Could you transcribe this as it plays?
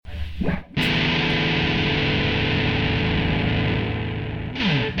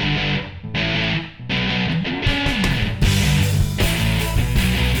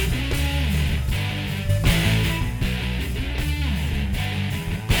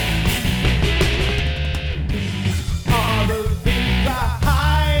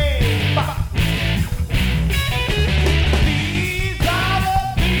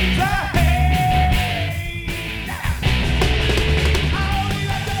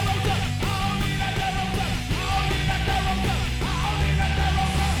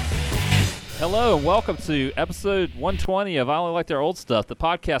Hello and welcome to episode 120 of I Only Like Their Old Stuff, the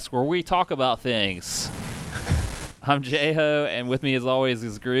podcast where we talk about things. I'm J-Ho, and with me as always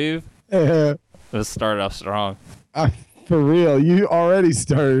is Groove. Let's start off strong. For real, you already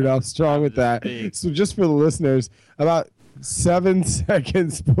started off strong with that. So just for the listeners, about 7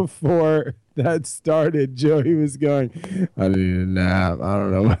 seconds before that started, Joey was going, I need a nap. I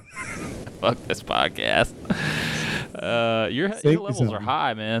don't know. Fuck this podcast. Your levels are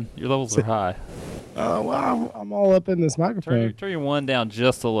high, man. Your levels are high. Well, I'm all up in this microphone. Turn your one down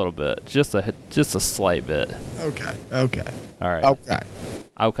just a little bit. Just a slight bit. Okay. All right.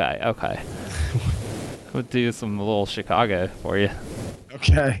 Okay. We'll do some little Chicago for you.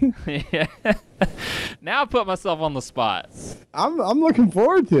 Okay. Yeah. Now I put myself on the spot. I'm looking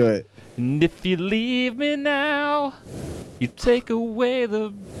forward to it. And if you leave me now, you take away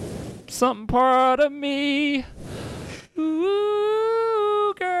the something part of me.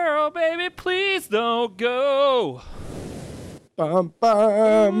 Ooh, girl, baby, please don't go. Bum,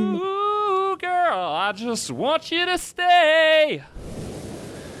 bum. Ooh, girl, I just want you to stay.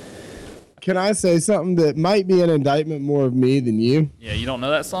 Can I say something that might be an indictment more of me than you? Yeah, you don't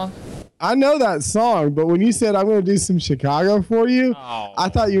know that song? I know that song, but when you said I'm going to do some Chicago for you, I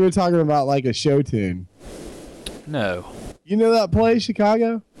thought you were talking about like a show tune. No. You know that play,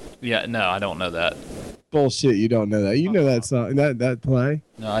 Chicago? Yeah, no, I don't know that. Bullshit, you don't know that. You know that song, that play?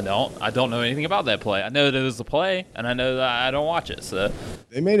 No, I don't. I don't know anything about that play. I know that it was a play, and I know that I don't watch it, so.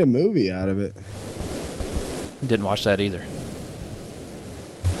 They made a movie out of it. Didn't watch that either.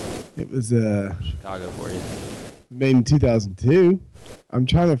 It was Chicago for you. Made in 2002. I'm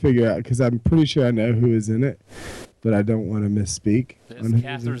trying to figure out, because I'm pretty sure I know who is in it, but I don't want to misspeak. It's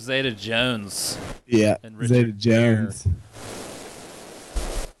Catherine Zeta-Jones. Yeah, and Richard Zeta-Jones.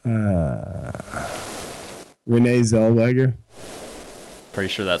 Renee Zellweger. Pretty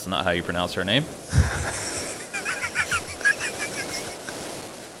sure that's not how you pronounce her name.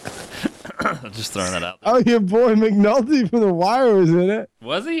 Just throwing that out there. Oh, your boy McNulty from The Wire was in it.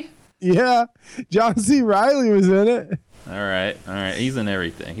 Was he? Yeah. John C. Reilly was in it. All right. He's in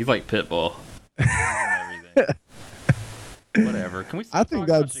everything. He's like Pitbull. He's in everything. Whatever. Can we I think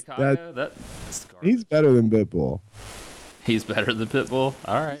talk about Chicago? He's better than Pitbull. He's better than Pitbull?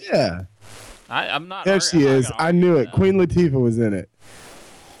 All right. Yeah. I'm not. There she is. I knew it. Queen Latifah was in it.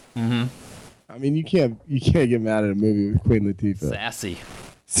 Mm-hmm. I mean, you can't get mad at a movie with Queen Latifah. Sassy.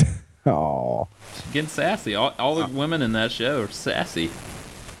 Oh. She's getting sassy. All the women in that show are sassy.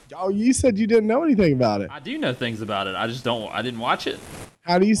 Oh, you said you didn't know anything about it. I do know things about it. I didn't watch it.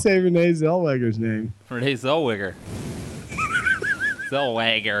 How do you say Renee Zellweger's name? Renee Zellweger.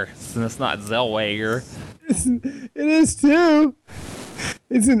 Zellweger. It's not Zellweger. It is too.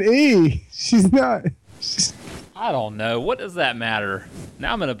 It's an E. She's not. I don't know. What does that matter?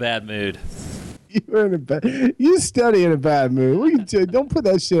 Now I'm in a bad mood. You study in a bad mood. Don't put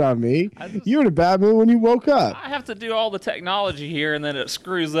that shit on me. You were in a bad mood when you woke up. I have to do all the technology here, and then it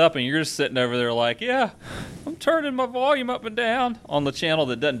screws up, and you're just sitting over there like, yeah, I'm turning my volume up and down on the channel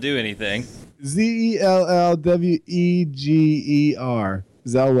that doesn't do anything. Zellweger.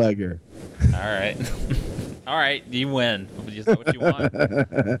 Zellweger. All right. All right, you win. Is that what you want?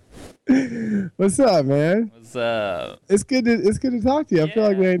 What's up, man? What's up? It's good to talk to you. I feel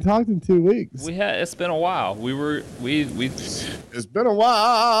like we ain't talked in 2 weeks. It's been a while. It's been a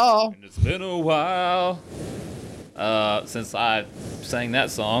while. It's been a while since I sang that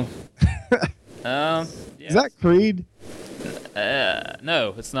song. Yeah. Is that Creed?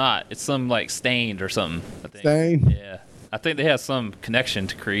 No, it's not. It's some like Stained or something. I think. Stained? Yeah. I think they have some connection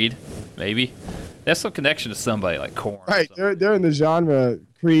to Creed, maybe. They have some connection to somebody like Korn. Right, they're in the genre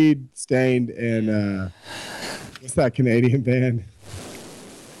Creed, Stained, and what's that Canadian band?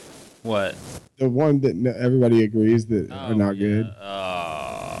 What? The one that everybody agrees that are not good.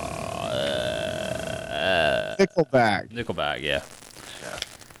 Nickelback. Nickelback, yeah.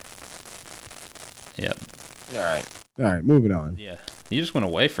 Yep. All right, moving on. Yeah. You just went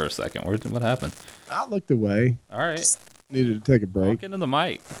away for a second. What happened? I looked away. All right. Just needed to take a break. Talk into the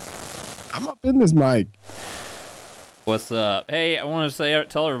mic. I'm up in this mic. What's up? Hey, I want to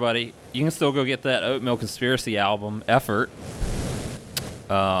tell everybody, you can still go get that Oatmeal Conspiracy album, Effort.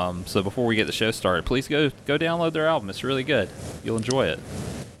 So before we get the show started, please go download their album. It's really good. You'll enjoy it.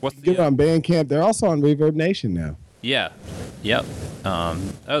 Get it on Bandcamp. They're also on Reverb Nation now. Yeah. Yep.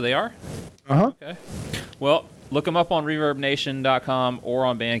 Oh, they are? Uh-huh. Okay. Well, look them up on ReverbNation.com or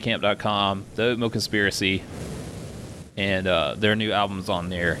on Bandcamp.com. The Oatmeal Conspiracy. And their new album's on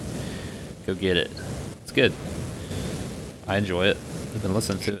there. Go get it. It's good. I enjoy it. I've been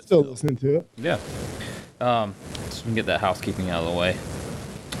listening to it. Still listening to it. Yeah. So we can get that housekeeping out of the way.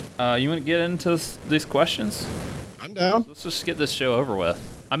 You want to get into these questions? I'm down. Let's just get this show over with.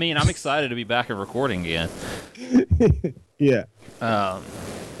 I mean, I'm excited to be back and recording again. Yeah.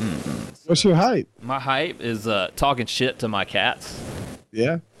 What's your hype? My hype is talking shit to my cats.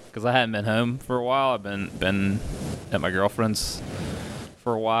 Yeah. Because I hadn't been home for a while. I've been at my girlfriend's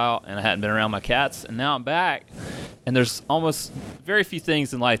for a while, and I hadn't been around my cats. And now I'm back, and there's almost very few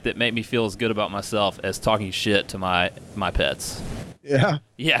things in life that make me feel as good about myself as talking shit to my pets. Yeah.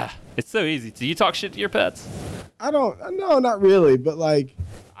 Yeah, it's so easy. Do you talk shit to your pets? No, not really, but like,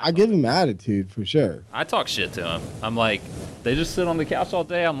 I give them attitude for sure. I talk shit to them. I'm like, they just sit on the couch all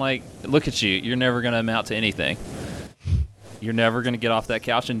day. I'm like, look at you. You're never going to amount to anything. You're never going to get off that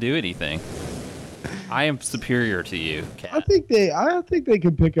couch and do anything. I am superior to you, cat. I think they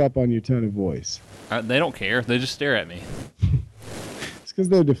can pick up on your tone of voice. They don't care. They just stare at me. It's because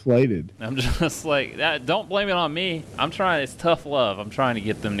they're deflated. I'm just like, don't blame it on me. It's tough love. I'm trying to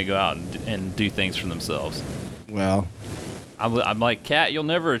get them to go out and do things for themselves. Well, I'm like, cat, you'll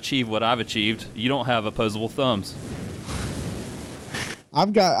never achieve what I've achieved. You don't have opposable thumbs.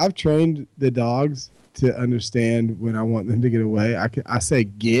 I've trained the dogs to understand when I want them to get away. I say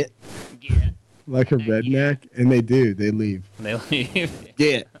get like a redneck, and they do. They leave. They leave.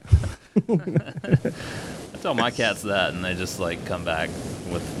 Get. I tell my cats that, and they just like come back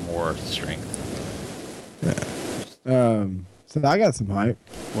with more strength. So I got some hype.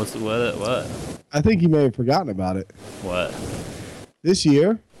 What? I think you may have forgotten about it. What? This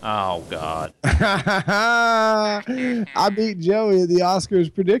year. Oh God. I beat Joey at the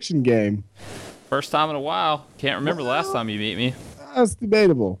Oscars prediction game. First time in a while. Can't remember the last time you beat me. That's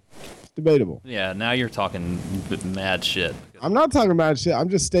debatable. It's debatable. Yeah, now you're talking mad shit. I'm not talking about shit. I'm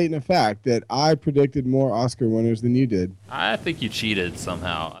just stating a fact that I predicted more Oscar winners than you did. I think you cheated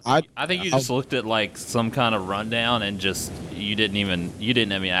somehow. I think you just looked at like some kind of rundown and just you didn't even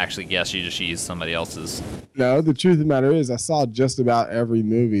actually guess. You just used somebody else's. No, the truth of the matter is I saw just about every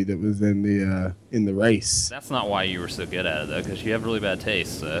movie that was in the race. That's not why you were so good at it though, because you have really bad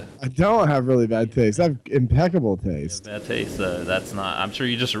taste. So. I don't have really bad taste. I have impeccable taste. Bad taste. That's not. I'm sure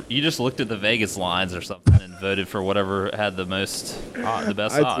you just looked at the Vegas lines or something and voted for whatever had the best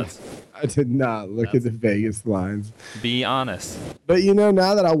odds. I did not look at the Vegas lines. Be honest. But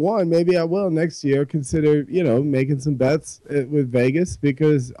now that I won, maybe I will next year consider making some bets with Vegas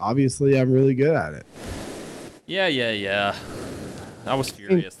because obviously I'm really good at it. Yeah. I was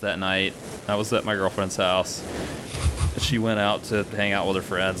furious that night. I was at my girlfriend's house. She went out to hang out with her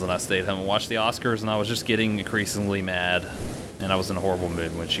friends, and I stayed home and watched the Oscars, and I was just getting increasingly mad, and I was in a horrible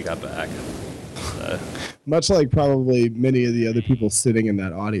mood when she got back. So. Much like probably many of the other people sitting in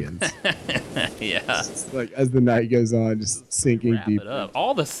that audience. Yeah. Just like as the night goes on, just sinking deeper. It up.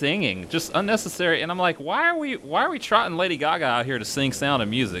 All the singing, just unnecessary. And I'm like, why are we trotting Lady Gaga out here to sing Sound of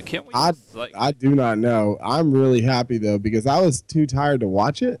Music? Can't we? I do not know. I'm really happy though because I was too tired to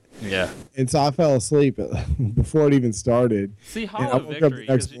watch it. Yeah. And so I fell asleep before it even started. See, and I woke up the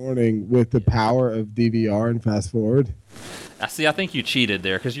next morning with the power of DVR and fast forward. I think you cheated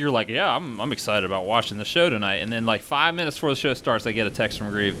there because you're like, yeah, I'm excited about watching the show tonight. And then like 5 minutes before the show starts, I get a text from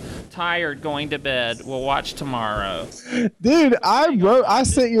Grieve. Tired, going to bed. We'll watch tomorrow. Dude, I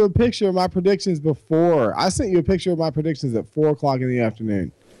sent you a picture of my predictions before. I sent you a picture of my predictions at 4 o'clock in the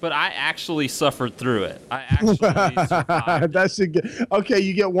afternoon. But I actually suffered through it. I actually survived. That should get okay.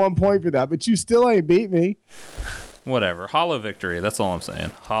 You get 1 point for that, but you still ain't beat me. Whatever. Hollow victory. That's all I'm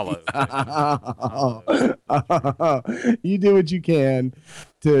saying. Hollow. You do what you can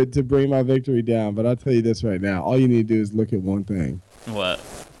to bring my victory down, but I'll tell you this right now. All you need to do is look at one thing. What?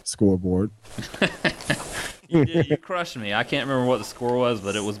 Scoreboard. You crushed me. I can't remember what the score was,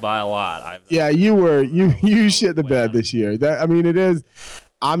 but it was by a lot. Yeah, you shit the bed this year. It is.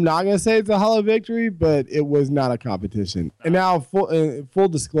 I'm not gonna say it's a hollow victory, but it was not a competition. And now, full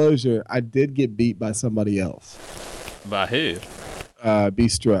disclosure, I did get beat by somebody else. By who? B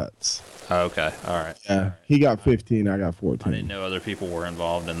Struts. Oh, okay, all right. Yeah, he got 15, I got 14. I didn't know other people were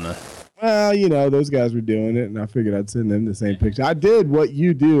involved in the. Well, those guys were doing it, and I figured I'd send them the same picture. I did what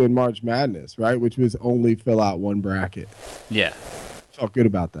you do in March Madness, right? Which was only fill out one bracket. Yeah. Felt good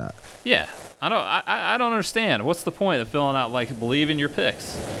about that. Yeah. I don't understand. What's the point of filling out, like, believe in your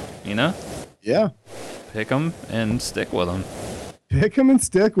picks? Yeah. Pick them and stick with them. Pick them and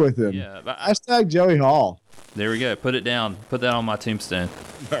stick with them. Yeah. Hashtag Joey Hall. There we go. Put it down. Put that on my tombstone.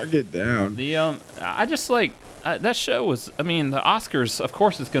 Mark it down. I just, like, that show was. I mean, the Oscars. Of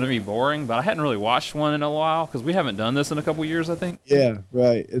course, it's going to be boring, but I hadn't really watched one in a while because we haven't done this in a couple years, I think. Yeah,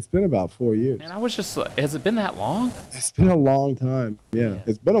 right. It's been about 4 years. And I was just like, has it been that long? It's been a long time. Yeah.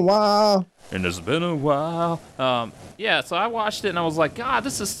 It's been a while. And it's been a while. Yeah, so I watched it and I was like, God,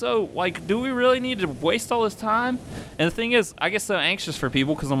 this is so, like, do we really need to waste all this time? And the thing is, I get so anxious for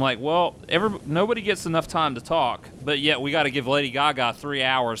people because I'm like, well, nobody gets enough time to talk, but yet we got to give Lady Gaga 3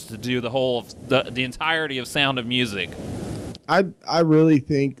 hours to do the whole, the entirety of Sound of Music. I really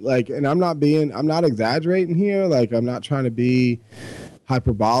think, like, and I'm not exaggerating here, like, I'm not trying to be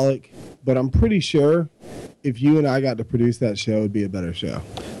hyperbolic, but I'm pretty sure if you and I got to produce that show, it'd be a better show.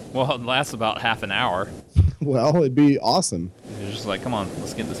 Well, it lasts about half an hour. Well, it'd be awesome. It's just like, come on,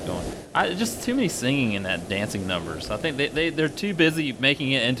 let's get this going. Just too many singing and that dancing numbers. I think they're too busy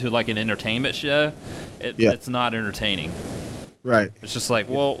making it into like an entertainment show. It's not entertaining. Right. It's just like,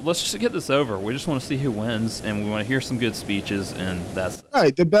 well, let's just get this over. We just want to see who wins, and we want to hear some good speeches, and that's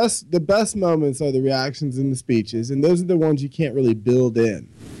right. The best moments are the reactions and the speeches, and those are the ones you can't really build in.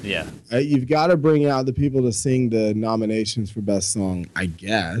 Yeah. Right? You've got to bring out the people to sing the nominations for best song, I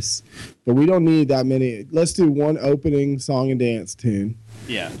guess, but we don't need that many. Let's do one opening song and dance tune.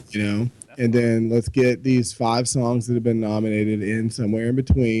 Yeah. You know. And then let's get these 5 songs that have been nominated in somewhere in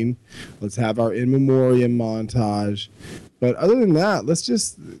between. Let's have our in memoriam montage. But other than that, let's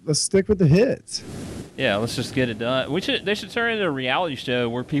stick with the hits. Yeah, let's just get it done. They should turn it into a reality show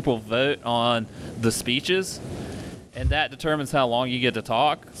where people vote on the speeches, and that determines how long you get to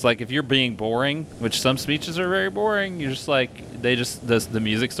talk. It's like if you're being boring, which some speeches are very boring, you're just like the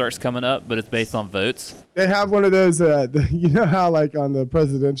music starts coming up, but it's based on votes. They have one of those, you know how like on the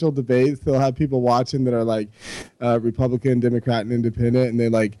presidential debates, they'll have people watching that are like Republican, Democrat, and Independent, and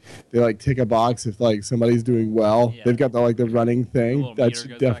they tick a box if like somebody's doing well. Yeah. They've got the running thing. That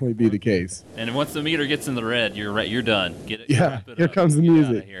should definitely be the case. And once the meter gets in the red, you're right. You're done. Get it. Yeah. Here comes the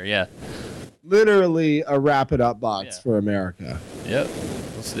music. Here. Yeah. Literally a wrap it up box for America. Yep.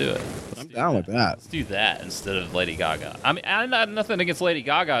 Let's do it. I'm down with that. Let's do that instead of Lady Gaga. I mean, I have nothing against Lady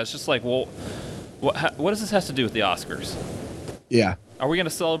Gaga. It's just like, well, what does this have to do with the Oscars? Yeah. Are we going to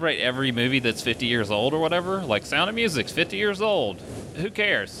celebrate every movie that's 50 years old or whatever? Like Sound of Music's 50 years old. Who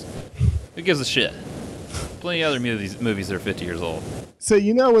cares? Who gives a shit? Plenty of other movies that are 50 years old. So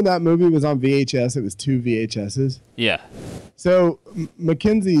you know when that movie was on VHS, it was 2 VHSs? Yeah. So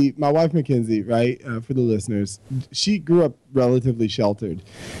Mackenzie, my wife Mackenzie, right, for the listeners, she grew up relatively sheltered.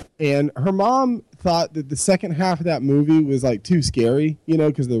 And her mom thought that the second half of that movie was like too scary, you know,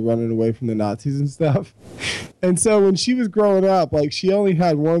 because they're running away from the Nazis and stuff. And so when she was growing up, like she only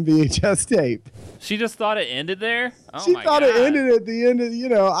had 1 VHS tape. She just thought it ended there? She thought it ended at the end of, you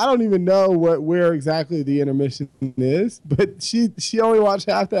know, I don't even know where exactly the intermission is, but she only watched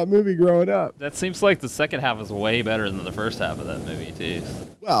half that movie growing up. That seems like the second half is way better than the first half of that movie, too.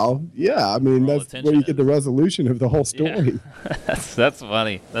 Well, yeah, I mean, that's where you get the resolution of the whole story. Yeah. That's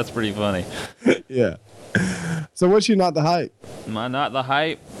funny. That's pretty funny. Yeah. So what's your not the hype? My not the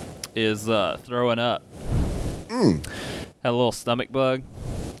hype is throwing up. Had a little stomach bug.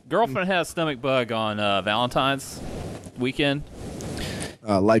 Girlfriend had a stomach bug on Valentine's weekend.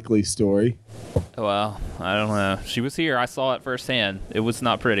 Likely story. Well, I don't know. She was here. I saw it firsthand. It was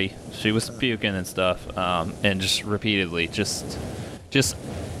not pretty. She was puking and stuff, and just repeatedly, just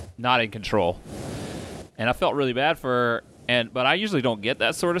not in control. And I felt really bad for her. But I usually don't get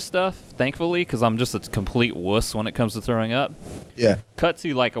that sort of stuff, thankfully, because I'm just a complete wuss when it comes to throwing up. Yeah. Cut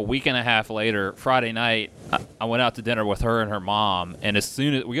to like a week and a half later, Friday night, I went out to dinner with her and her mom, and as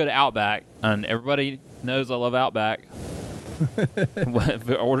soon as we go to Outback, and everybody knows I love Outback,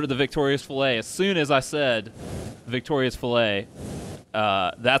 I ordered the Victoria's Filet. As soon as I said Victoria's Filet,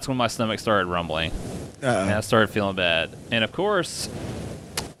 that's when my stomach started rumbling, and I started feeling bad. And of course,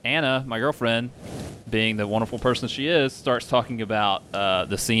 Anna, my girlfriend, being the wonderful person she is, starts talking about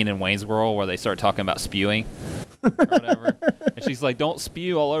the scene in Wayne's World where they start talking about spewing or whatever. And she's like, don't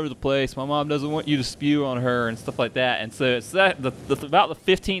spew all over the place. My mom doesn't want you to spew on her and stuff like that. And so it's about the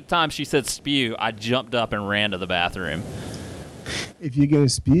 15th time she said spew, I jumped up and ran to the bathroom. If you're going to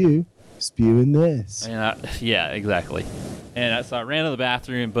spew in this. And yeah, exactly. And so I ran to the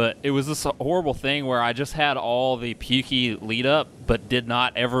bathroom, but it was this horrible thing where I just had all the pukey lead up, but did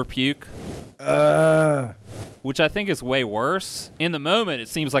not ever puke. Which I think is way worse. In the moment, it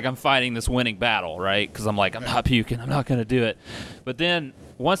seems like I'm fighting this winning battle, right? Because I'm like, I'm not puking. I'm not going to do it. But then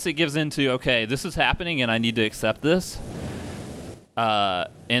once it gives into, okay, this is happening and I need to accept this, and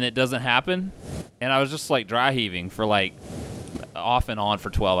it doesn't happen, and I was just like dry heaving for like off and on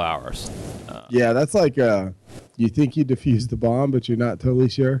for 12 hours. Yeah, that's like You think you defused the bomb, but you're not totally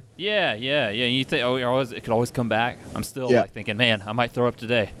sure? Yeah. You think, it could always come back. I'm still like thinking, man, I might throw up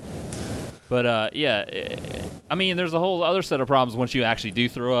today. But I mean, there's a whole other set of problems once you actually do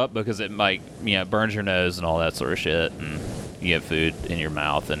throw up, because it might, burns your nose and all that sort of shit, and you get food in your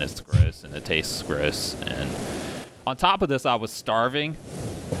mouth and it's gross and it tastes gross. And on top of this, I was starving.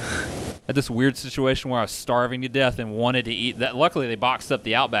 Had this weird situation where I was starving to death and wanted to eat that. Luckily, they boxed up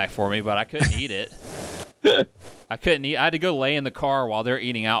the Outback for me, but I couldn't eat it. I had to go lay in the car while they're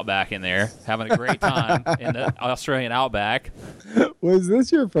eating Outback in there, having a great time in the Australian Outback. Was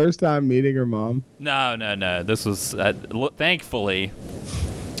this your first time meeting her mom? No. This was, thankfully,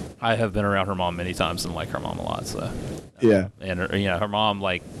 I have been around her mom many times and like her mom a lot. So yeah, and her mom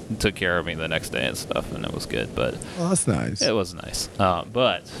like took care of me the next day and stuff, and it was good. But that's nice. It was nice.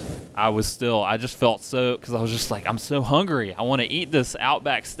 But I just felt so, because I was just like, I'm so hungry. I want to eat this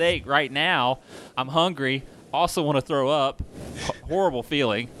Outback steak right now. I'm hungry. Also want to throw up. Horrible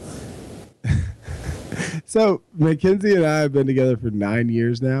feeling. So Mackenzie and I have been together for 9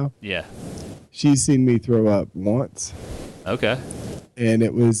 years now. Yeah. She's seen me throw up once. Okay. And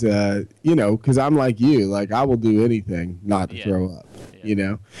it was, because I'm like you, like I will do anything not to throw up, and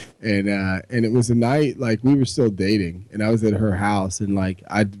it was a night, like we were still dating, and I was at her house, and like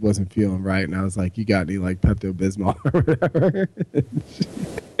I wasn't feeling right, and I was like, you got any like Pepto-Bismol or whatever?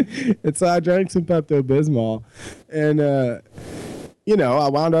 And so I drank some Pepto-Bismol, and I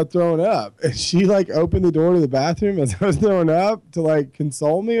wound up throwing up. And she like opened the door to the bathroom as I was throwing up to like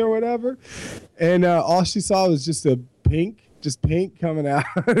console me or whatever, and all she saw was just pink coming out.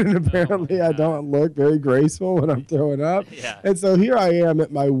 And apparently I don't look very graceful when I'm throwing up. Yeah. And so here I am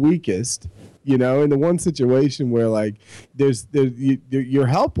at my weakest, in the one situation where like you're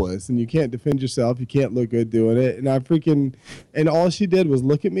helpless and you can't defend yourself. You can't look good doing it. And all she did was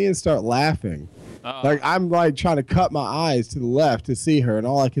look at me and start laughing. Uh-oh. Like I'm like trying to cut my eyes to the left to see her, and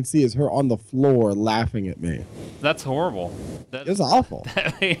all I can see is her on the floor laughing at me. That's horrible. It was awful.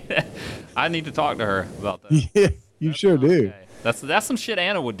 I need to talk to her about that. Yeah. You sure do. Okay. That's some shit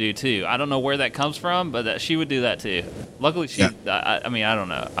Anna would do too. I don't know where that comes from, but she would do that too. Luckily, I mean, I don't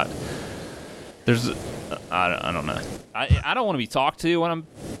know. I don't know. I don't want to be talked to when I'm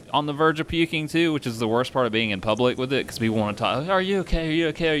on the verge of puking too, which is the worst part of being in public with it, because people want to talk. Are you okay? Are you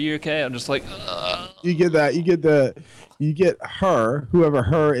okay? Are you okay? I'm just like. You get that. You get her, whoever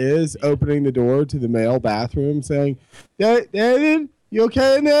her is, opening the door to the male bathroom, saying, "David, you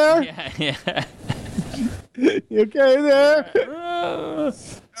okay in there? Yeah. You okay there? I'm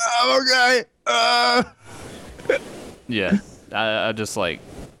okay. Yeah, I just like,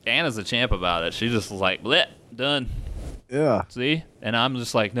 Anna's a champ about it. She just was like, bleh, done. Yeah. See? And I'm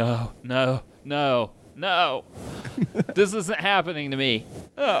just like, no. This isn't happening to me.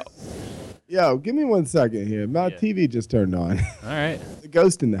 Oh. Yo, give me 1 second here. My TV just turned on. All right. The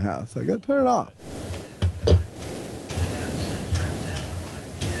ghost in the house. I got to turn it off.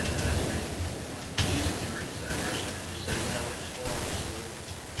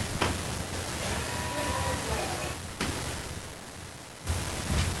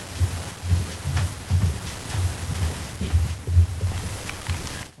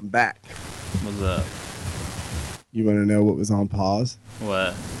 Back. What's up? You want to know what was on pause?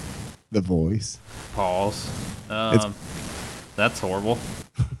 What? The Voice. Pause. That's horrible.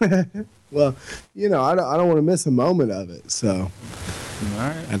 Well, I don't want to miss a moment of it, so all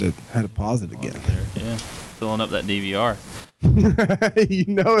right. Had to pause it again. Yeah, filling up that DVR.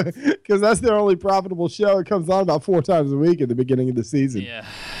 Because that's their only profitable show. It comes on about 4 times a week at the beginning of the season.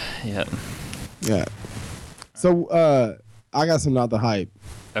 Yeah. So I got some Not the Hype.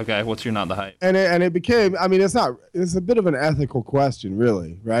 Okay, what's your Not the Hype? And it became, I mean, it's a bit of an ethical question,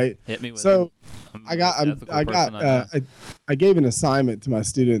 really, right? Hit me with it. I gave an assignment to my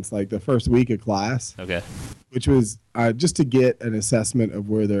students like the first week of class. Okay. Which was just to get an assessment of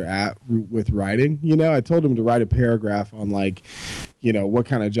where they're at with writing. I told them to write a paragraph on like, what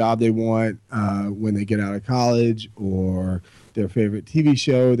kind of job they want when they get out of college, or their favorite TV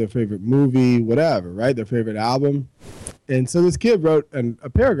show, their favorite movie, whatever, right? Their favorite album. And so this kid wrote a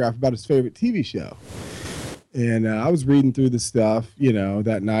paragraph about his favorite TV show. And I was reading through the stuff,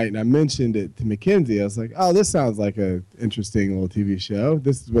 that night, and I mentioned it to Mackenzie. I was like, oh, this sounds like an interesting little TV show.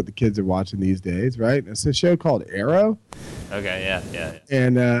 This is what the kids are watching these days, right? It's a show called Arrow. Okay, yeah.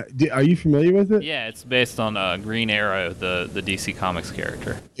 And are you familiar with it? Yeah, it's based on Green Arrow, the DC Comics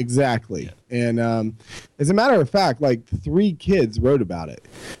character. Exactly. Yeah. And as a matter of fact, like 3 kids wrote about it.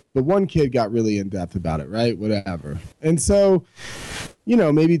 But one kid got really in-depth about it, right? Whatever. And so,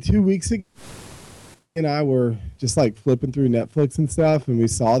 maybe 2 weeks ago, and I were just like flipping through Netflix and stuff, and we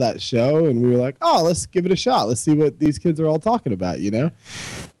saw that show, and we were like, "Oh, let's give it a shot. Let's see what these kids are all talking about," you know.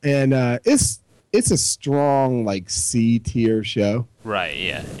 And it's a strong like C tier show. Right.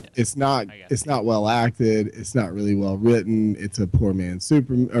 Yeah. It's not well acted. It's not really well written. It's a poor man's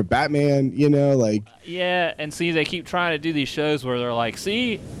Superman or Batman, you know, like. Yeah, and see, they keep trying to do these shows where they're like,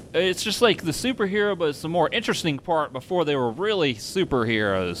 see, it's just like the superhero, but it's the more interesting part before they were really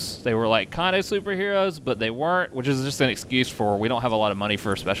superheroes. They were like kind of superheroes, but they weren't, which is just an excuse for we don't have a lot of money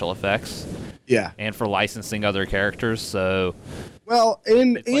for special effects. Yeah. And for licensing other characters, so. Well,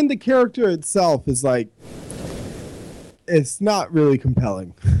 the character itself is like, it's not really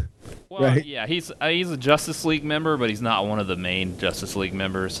compelling. Well, right? yeah, he's a Justice League member, but he's not one of the main Justice League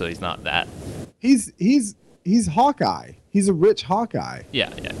members, so he's not that. He's Hawkeye. He's a rich Hawkeye. Yeah.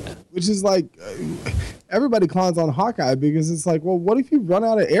 Which is like, everybody clowns on Hawkeye because it's like, well, what if you run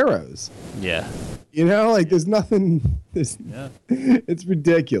out of arrows? Yeah. You know, like there's nothing. It's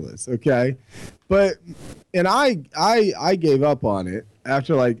ridiculous. Okay, and I gave up on it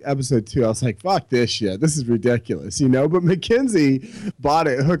after like episode 2. I was like, fuck this shit. This is ridiculous. You know. But Mackenzie bought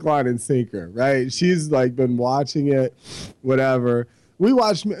it hook, line, and sinker. Right? She's like been watching it, whatever. We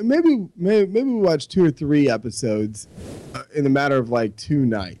watched maybe we watched 2 or 3 episodes in the matter of like 2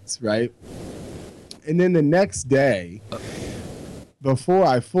 nights. Right? And then the next day. Before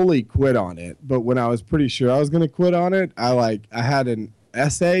I fully quit on it, but when I was pretty sure I was going to quit on it, I had an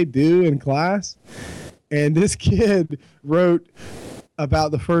essay due in class, and this kid wrote about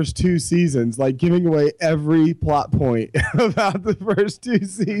the first 2 seasons, like giving away every plot point about the first 2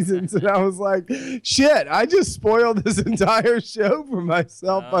 seasons, and I was like, shit, I just spoiled this entire show for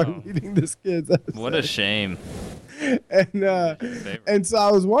myself by reading this kid's essay. What a shame. And so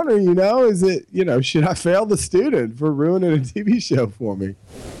I was wondering, you know, is it, you know, should I fail the student for ruining a TV show for me?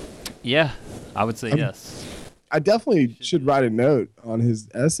 Yeah, I would say yes. I definitely should write a note on his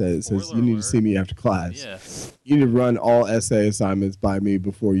essay that says, you need to see me after class. Yes. You need to run all essay assignments by me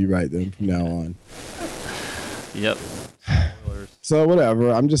before you write them from now on. Yep. So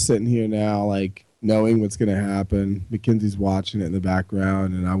whatever. I'm just sitting here now, like, knowing what's going to happen. Mackenzie's watching it in the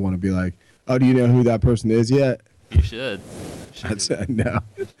background, and I want to be like, oh, do you know who that person is yet? You should. I said no.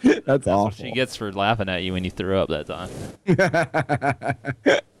 That's awful. What she gets for laughing at you when you threw up that time.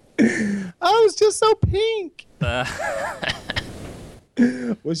 I was just so pink.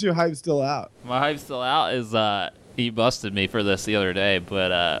 What's your hype still out? My hype still out is he busted me for this the other day,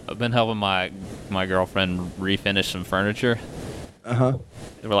 but I've been helping my girlfriend refinish some furniture. Uh-huh.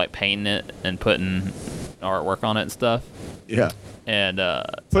 They were like painting it and putting artwork on it and stuff. Yeah. And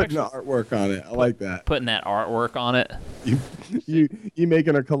putting the artwork on it. I like that. Putting that artwork on it. You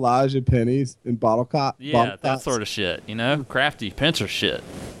making a collage of pennies and bottle cap? Yeah, that sort of shit. You know, crafty Pinterest shit.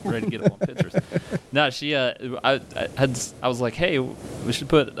 Ready to get up on pictures. No, she. I was like, hey, we should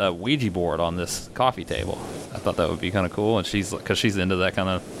put a Ouija board on this coffee table. I thought that would be kind of cool, and because she's into that kind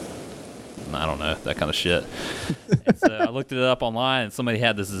of, I don't know, that kind of shit. And so I looked it up online, and somebody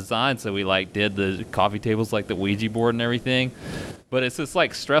had this design, so we like did the coffee tables like the Ouija board and everything. But it's this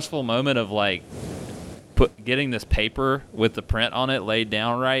like stressful moment of like getting this paper with the print on it laid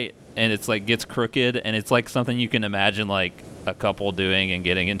down right, and it's like gets crooked, and it's like something you can imagine like a couple doing and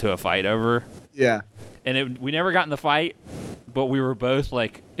getting into a fight over. Yeah. And we never got in the fight, but we were both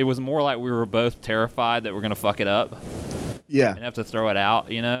like, it was more like we were both terrified that we're gonna fuck it up. Yeah. And have to throw it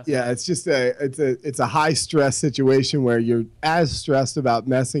out, you know? Yeah, it's just it's a high stress situation where you're as stressed about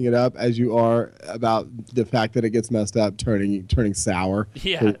messing it up as you are about the fact that it gets messed up, turning sour.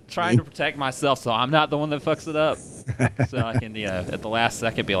 Yeah, trying to protect myself so I'm not the one that fucks it up. So I can, you know, at the last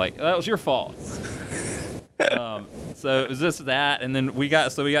second be like, that was your fault. So it was just that, and then we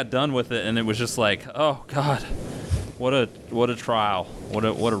got done with it, and it was just like, oh God, what a trial, what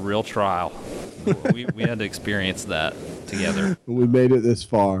a real trial. we had to experience that together. We made it this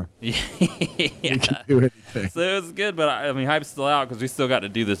far. Yeah. We can do anything. So it was good, but I mean, hype's still out because we still got to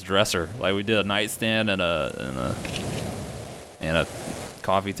do this dresser. Like we did a nightstand and a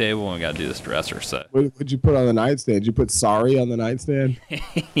coffee table, and we got to do this dresser. So what'd you put on the nightstand? Did you put sorry on the nightstand?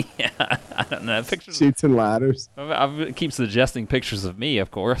 Yeah, I don't know. Pictures. Sheets and ladders. I keep suggesting pictures of me, of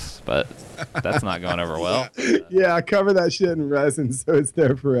course, but that's not going over well. Yeah, I cover that shit in resin so it's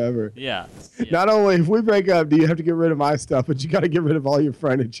there forever. Yeah. Not only if we break up, do you have to get rid of my stuff, but you got to get rid of all your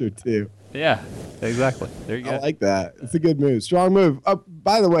furniture too. Yeah, exactly. There you go. I like that. It's a good move. Strong move.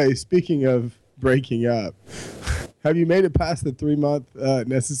 By the way, speaking of breaking up, Have you made it past the 3-month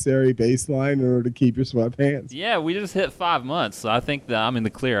necessary baseline in order to keep your sweatpants? Yeah, we just hit 5 months, so I think that I'm in the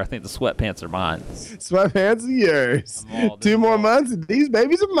clear. I think the sweatpants are mine. Sweatpants are yours. 2 more months and these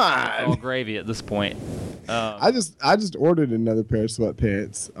babies are All mine. gravy at this point. I just ordered another pair of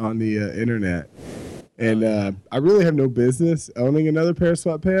sweatpants on the internet. And I really have no business owning another pair of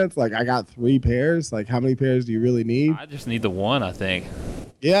sweatpants. Like, I got 3 pairs. Like, how many pairs do you really need? I just need the one, I think.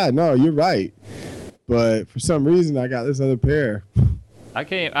 Yeah, no, you're right. But for some reason, I got this other pair. I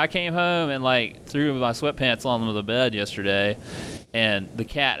came home and like threw my sweatpants on the bed yesterday, and the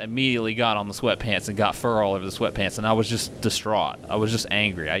cat immediately got on the sweatpants and got fur all over the sweatpants, and I was just distraught. I was just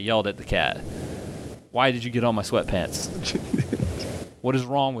angry. I yelled at the cat. Why did you get on my sweatpants? What is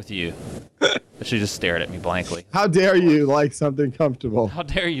wrong with you? She just stared at me blankly. How dare you like something comfortable? How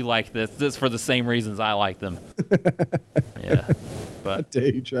dare you like this? This for the same reasons I like them. Yeah. How But dare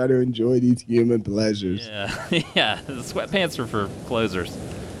you try to enjoy these human pleasures? yeah, yeah, the sweatpants are for closers.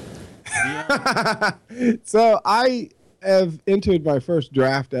 So I have entered my first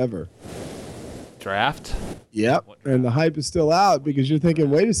draft ever. Draft? Yep, and the hype is still out because you're thinking,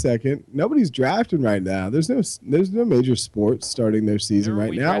 wait a second, nobody's drafting right now. There's no major sports starting their season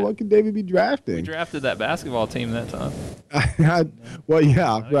Remember right now. What could David be We drafting? drafted that basketball team that time. Well,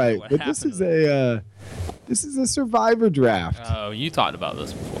 yeah, know right. what But this happened is a survivor draft. Oh, you talked about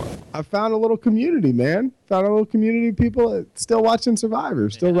this before. I found a little community, man. Found a little community of people that still watching Survivor,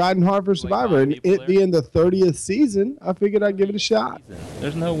 still Yeah. riding hard for Survivor. five And people it there? being the 30th season, I figured I'd give it a shot.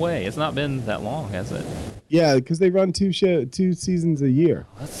 There's no way. It's not been that long, has it? Yeah, because they run two seasons a year.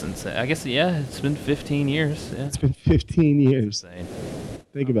 That's insane. I guess, yeah, it's been 15 years. Yeah. It's been 15 years. Insane.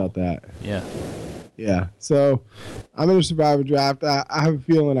 Think about that. Yeah. Yeah. So I'm in a Survivor draft. I have a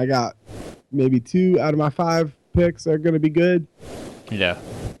feeling I got maybe 2 out of my 5 picks are going to be good. Yeah.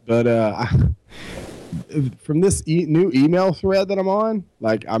 But from this new email thread that I'm on,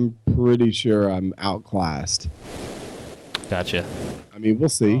 like, I'm pretty sure I'm outclassed. Gotcha. I mean, we'll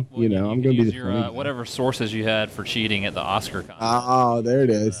see. Well, you know, I'm can going to be use the your, funny guy. whatever sources you had for cheating at the Oscar contest. Oh, there it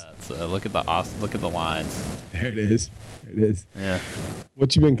is. So look at the lines. There it is. There it is. Yeah.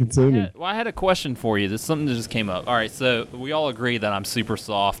 What you been consuming? Yeah, well, I had a question for you. This is something that just came up. All right, so we all agree that I'm super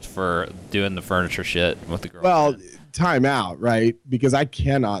soft for doing the furniture shit with the girl. Well, time out, right? Because I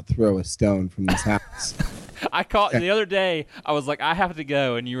cannot throw a stone from this house. I caught the other day. I was like, I have to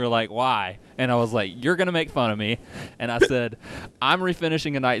go, and you were like, why? And I was like, you're gonna make fun of me. And I said, I'm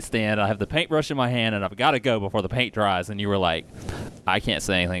refinishing a nightstand. I have the paintbrush in my hand, and I've got to go before the paint dries. And you were like, I can't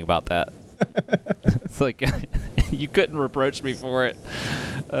say anything about that. It's like you couldn't reproach me for it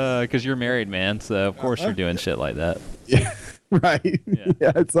because you're married, man. So of course you're doing shit like that. Yeah. Right. Yeah.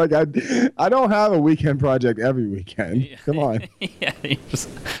 Yeah. It's like I don't have a weekend project every weekend. Come on. Yeah, we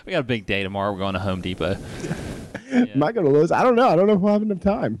got a big day tomorrow. We're going to Home Depot. Am I going to lose? I don't know. I don't know if we'll have enough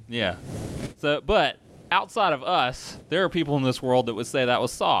time. Yeah. So, but outside of us, there are people in this world that would say that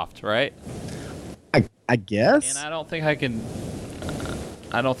was soft, right? I guess. And I don't think I could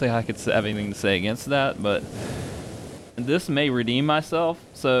have anything to say against that, but this may redeem myself.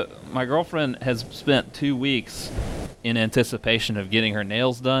 So my girlfriend has spent 2 weeks in anticipation of getting her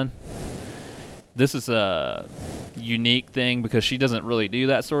nails done. This is a unique thing because she doesn't really do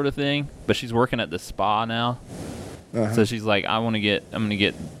that sort of thing, but she's working at the spa now. Uh-huh. So she's like, I'm gonna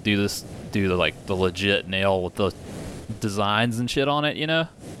do the legit nail with the designs and shit on it, you know?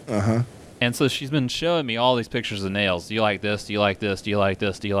 Uh-huh. And so she's been showing me all these pictures of nails. Do you like this? Do you like this? Do you like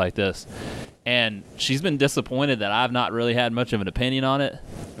this? Do you like this? And she's been disappointed that I've not really had much of an opinion on it.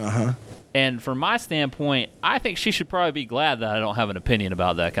 Uh-huh. And from my standpoint, I think she should probably be glad that I don't have an opinion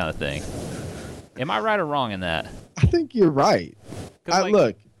about that kind of thing. Am I right or wrong in that? I think you're right. 'Cause, like-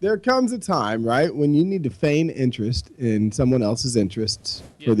 Look, there comes a time, right, when you need to feign interest in someone else's interests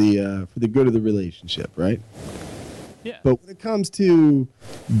for the good of the relationship, right? Yeah. But when it comes to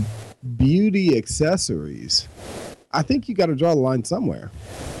beauty accessories, I think you got to draw the line somewhere.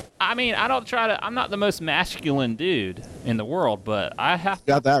 I mean, I'm not the most masculine dude in the world, but I have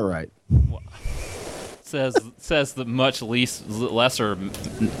Got that right. says the much lesser.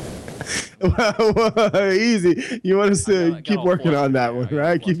 Easy. You want us I to got keep all working on flustered that there. one, I got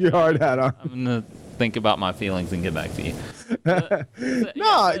right? Keep your hard hat on. I'm gonna think about my feelings and get back to you. No,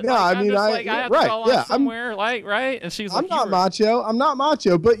 I mean, I have to right, draw a line yeah, somewhere, right? And she's like, I'm not macho. I'm not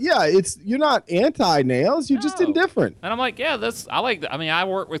macho, but yeah, you're not anti-nails. You're just No. indifferent. And I'm like, yeah, I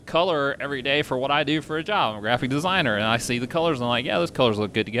work with color every day for what I do for a job. I'm a graphic designer, and I see the colors, and I'm like, yeah, those colors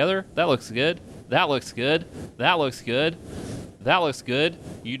look good together. That looks good. That looks good. That looks good. That looks good.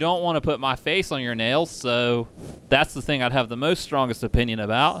 You don't want to put my face on your nails, so that's the thing I'd have the most strongest opinion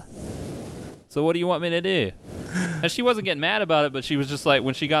about. So what do you want me to do? And she wasn't getting mad about it, but she was just like,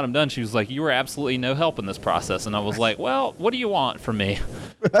 when she got them done, she was like, "You were absolutely no help in this process." And I was like, "Well, what do you want from me?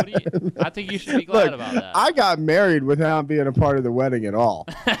 I think you should be glad about that." I got married without being a part of the wedding at all.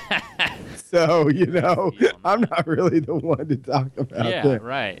 So, I'm not really the one to talk about Yeah, that.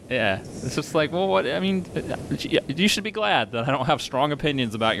 right. Yeah. It's just like, well, what? I mean, you should be glad that I don't have strong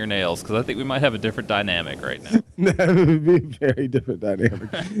opinions about your nails, because I think we might have a different dynamic right now. That would be a very different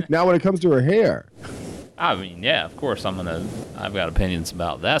dynamic. Now, when it comes to her hair, I mean, yeah, of course I've got opinions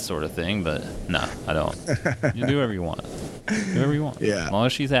about that sort of thing, but no, I don't. You do whatever you want. Do whatever you want. Yeah. As long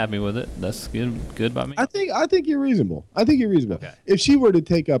as she's happy with it, that's good by me. I think you're reasonable. Okay. If she were to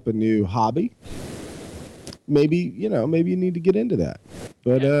take up a new hobby, maybe you need to get into that.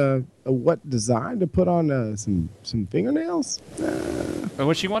 But what design to put on some fingernails? But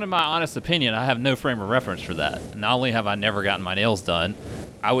when she wanted my honest opinion, I have no frame of reference for that. Not only have I never gotten my nails done,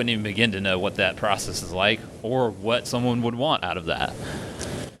 I wouldn't even begin to know what that process is like or what someone would want out of that.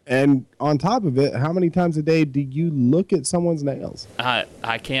 And on top of it, how many times a day do you look at someone's nails?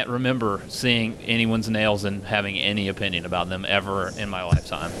 I can't remember seeing anyone's nails and having any opinion about them ever in my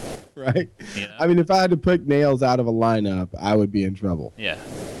lifetime. Right? You know? I mean, if I had to pick nails out of a lineup, I would be in trouble. Yeah.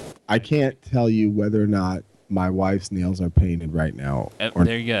 I can't tell you whether or not my wife's nails are painted right now.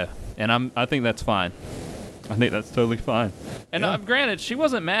 There you go. And I think that's fine. I think that's totally fine. And Yeah. Granted, she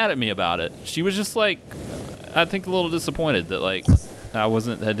wasn't mad at me about it. She was just like, I think a little disappointed that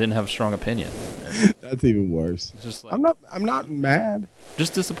I didn't have a strong opinion. That's even worse. It's just like, I'm not mad.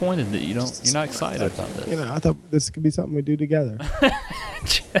 just disappointed that you're not excited about this. I thought this could be something we do together.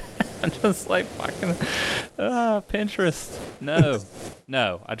 I'm just like fucking Pinterest.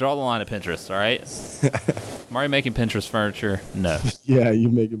 No. I draw the line at Pinterest. All right. I'm already making Pinterest furniture. No. Yeah, you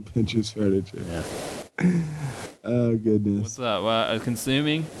making Pinterest furniture. Yeah. Oh goodness. What's up?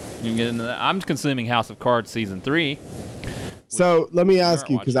 Consuming? You can get into that. I'm consuming House of Cards season 3. So let me ask aren't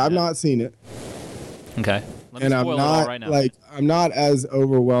you, because watching I've that. not seen it, Okay. Let me and I'm spoil it all not right now. I'm not as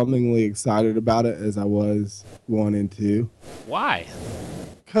overwhelmingly excited about it as I was 1 and 2, Why?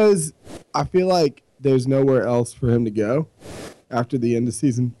 because I feel like there's nowhere else for him to go after the end of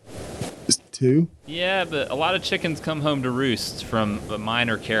season 2. Yeah, but a lot of chickens come home to roost from the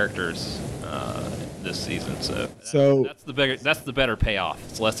minor characters this season. So that's the better payoff.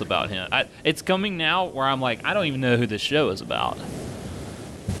 It's less about him. It's coming now where I'm like, I don't even know who this show is about,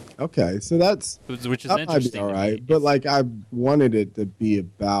 Okay, so which is that might interesting. be all to me. right, but like I wanted it to be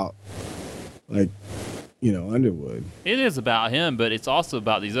about Underwood. It is about him, but it's also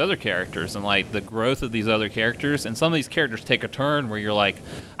about these other characters and like the growth of these other characters. And some of these characters take a turn where you're like,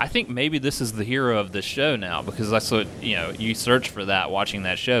 I think maybe this is the hero of this show now, because that's what you search for that watching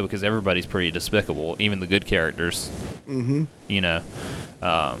that show, because everybody's pretty despicable, even the good characters. Mm-hmm.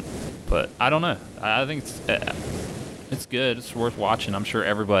 But I don't know. I think it's good. It's worth watching. I'm sure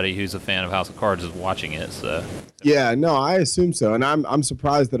everybody who's a fan of House of Cards is watching it. So Yeah, no, I assume so, and I'm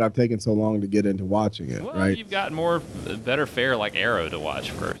surprised that I've taken so long to get into watching it. well, right? you've got better fare like Arrow to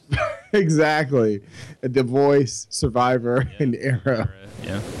watch first. Exactly. The Voice, Survivor, and Arrow.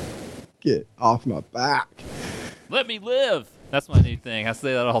 Yeah. Get off my back. Let me live. That's my new thing. I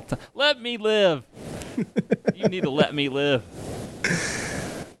say that all the time. Let me live. You need to let me live.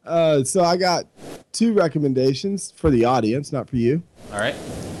 So I got 2 recommendations for the audience, not for you. All right.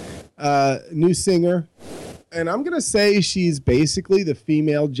 New singer, and I'm gonna say she's basically the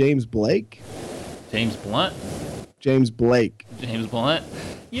female James Blake. James Blunt. James Blake. James Blunt.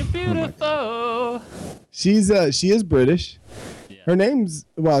 You're beautiful. She is British. Yeah. Her name's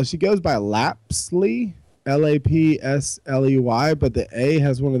she goes by Lapsley, Lapsley, but the A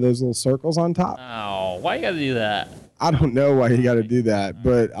has one of those little circles on top. Oh, why you gotta do that? I don't know why you got to do that,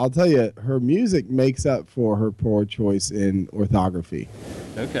 but I'll tell you, her music makes up for her poor choice in orthography.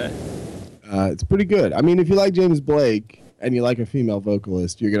 Okay. It's pretty good. I mean, if you like James Blake and you like a female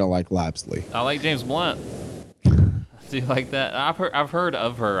vocalist, you're gonna like Lapsley. I like James Blunt. Do you like that? I've heard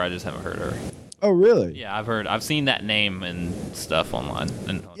of her. I just haven't heard her. Oh, really? Yeah, I've seen that name and stuff online.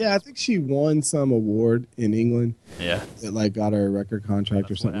 Yeah, I think she won some award in England Yeah. that got her a record contract or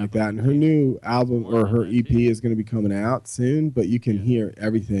That's something what like that. And her new album or her EP is going to be coming out soon, but you can hear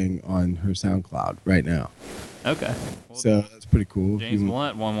everything on her SoundCloud right now. Okay. Well, So that's pretty cool. James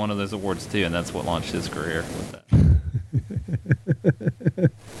Blunt won one of those awards too, and that's what launched his career with that.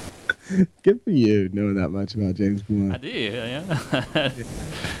 Good for you knowing that much about James Blunt. I do, yeah.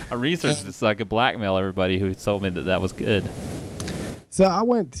 I researched this so I could blackmail everybody who told me that was good. So I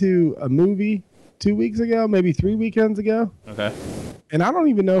went to a movie 2 weeks ago, maybe 3 weekends ago, Okay. and I don't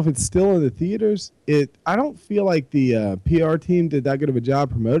even know if it's still in the theaters. I don't feel like the PR team did that good of a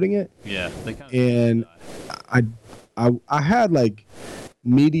job promoting it. Yeah. They kind of And I had like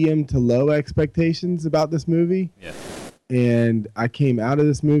medium to low expectations about this movie. Yeah. And I came out of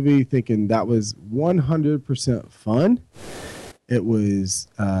this movie thinking that was 100% fun. It was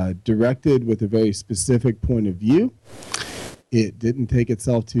directed with a very specific point of view. It didn't take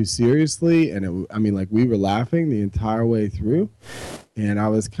itself too seriously. And we were laughing the entire way through. And I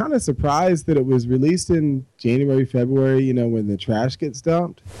was kind of surprised that it was released in January, February, when the trash gets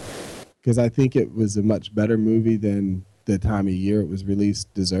dumped. Because I think it was a much better movie than the time of year it was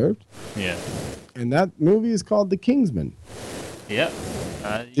released deserved. Yeah. And that movie is called The Kingsman. Yep.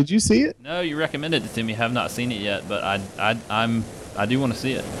 Did you see it? No, you recommended it to me. Have not seen it yet, but I do want to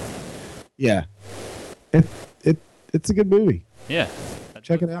see it. Yeah. It's a good movie. Yeah.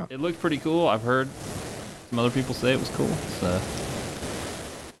 Check it out. It looked pretty cool. I've heard some other people say it was cool. So.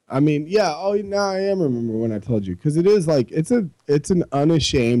 Yeah. Oh, now I am remember when I told you, because it is like it's an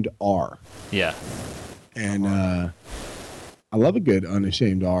unashamed R. Yeah. And I love a good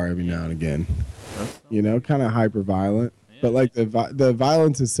unashamed R every now and again. Kind of hyper violent. Yeah. But like the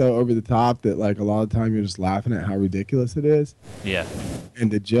violence is so over the top that like a lot of the time you're just laughing at how ridiculous it is. Yeah.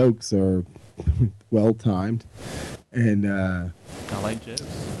 And the jokes are well timed. And I like jokes.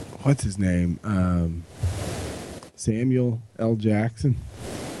 What's his name? Samuel L. Jackson.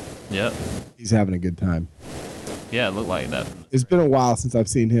 Yep. He's having a good time. Yeah, it looked like that. It's been a while since I've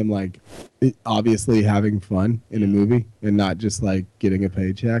seen him like obviously having fun in a movie and not just like getting a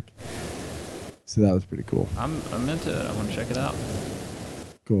paycheck. So that was pretty cool. I'm into it. I want to check it out.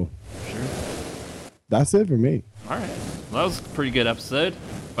 Cool. Sure. That's it for me. All right. Well, that was a pretty good episode,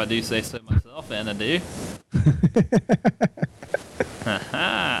 if I do say so myself, and I do.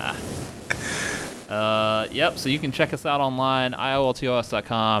 Yep, so you can check us out online,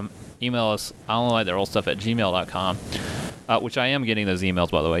 ioltos.com. Email us, I don't like their old stuff, at gmail.com, which I am getting those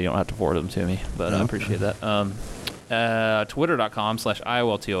emails, by the way. You don't have to forward them to me, but I appreciate that.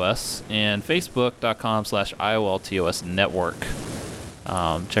 Twitter.com/IOLTOS and Facebook.com/IOLTOS network.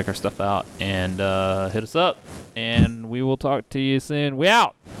 Check our stuff out and hit us up, and we will talk to you soon. We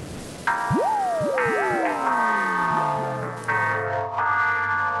out!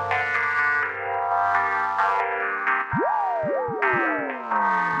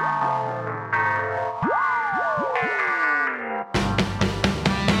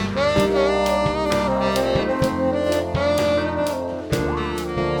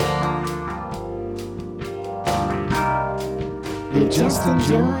 You just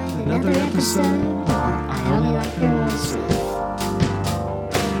enjoyed another episode of I Only Like Girls.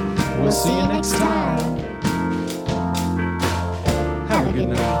 We'll see you next time. Have a good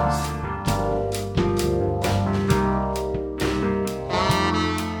night.